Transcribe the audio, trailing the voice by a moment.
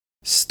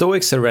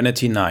Stoic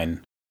Serenity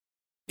 9.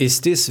 Is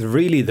this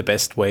really the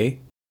best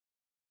way?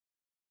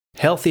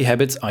 Healthy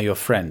habits are your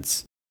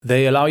friends.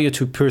 They allow you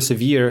to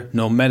persevere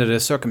no matter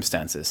the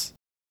circumstances.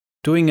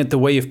 Doing it the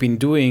way you've been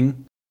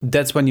doing,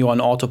 that's when you're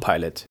on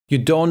autopilot. You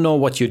don't know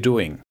what you're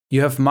doing.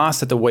 You have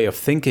mastered a way of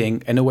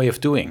thinking and a way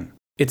of doing.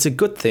 It's a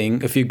good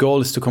thing if your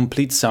goal is to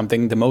complete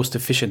something the most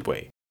efficient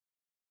way.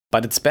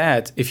 But it's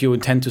bad if you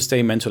intend to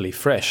stay mentally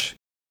fresh,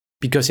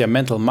 because your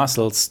mental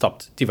muscles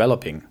stopped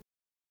developing.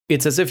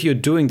 It's as if you're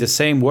doing the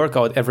same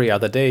workout every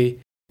other day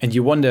and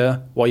you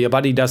wonder why your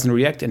body doesn't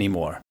react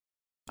anymore.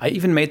 I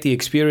even made the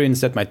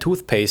experience that my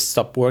toothpaste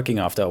stopped working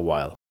after a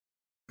while.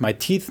 My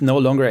teeth no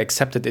longer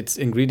accepted its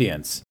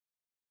ingredients,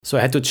 so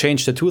I had to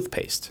change the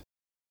toothpaste.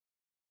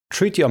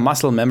 Treat your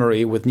muscle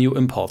memory with new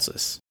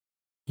impulses.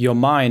 Your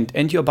mind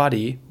and your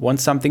body want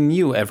something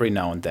new every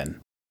now and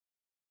then.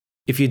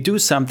 If you do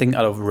something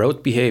out of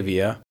rote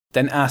behavior,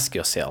 then ask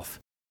yourself,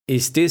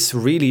 is this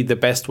really the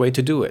best way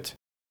to do it?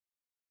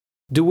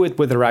 Do it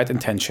with the right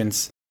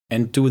intentions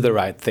and do the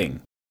right thing.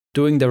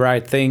 Doing the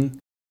right thing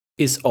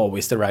is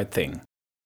always the right thing.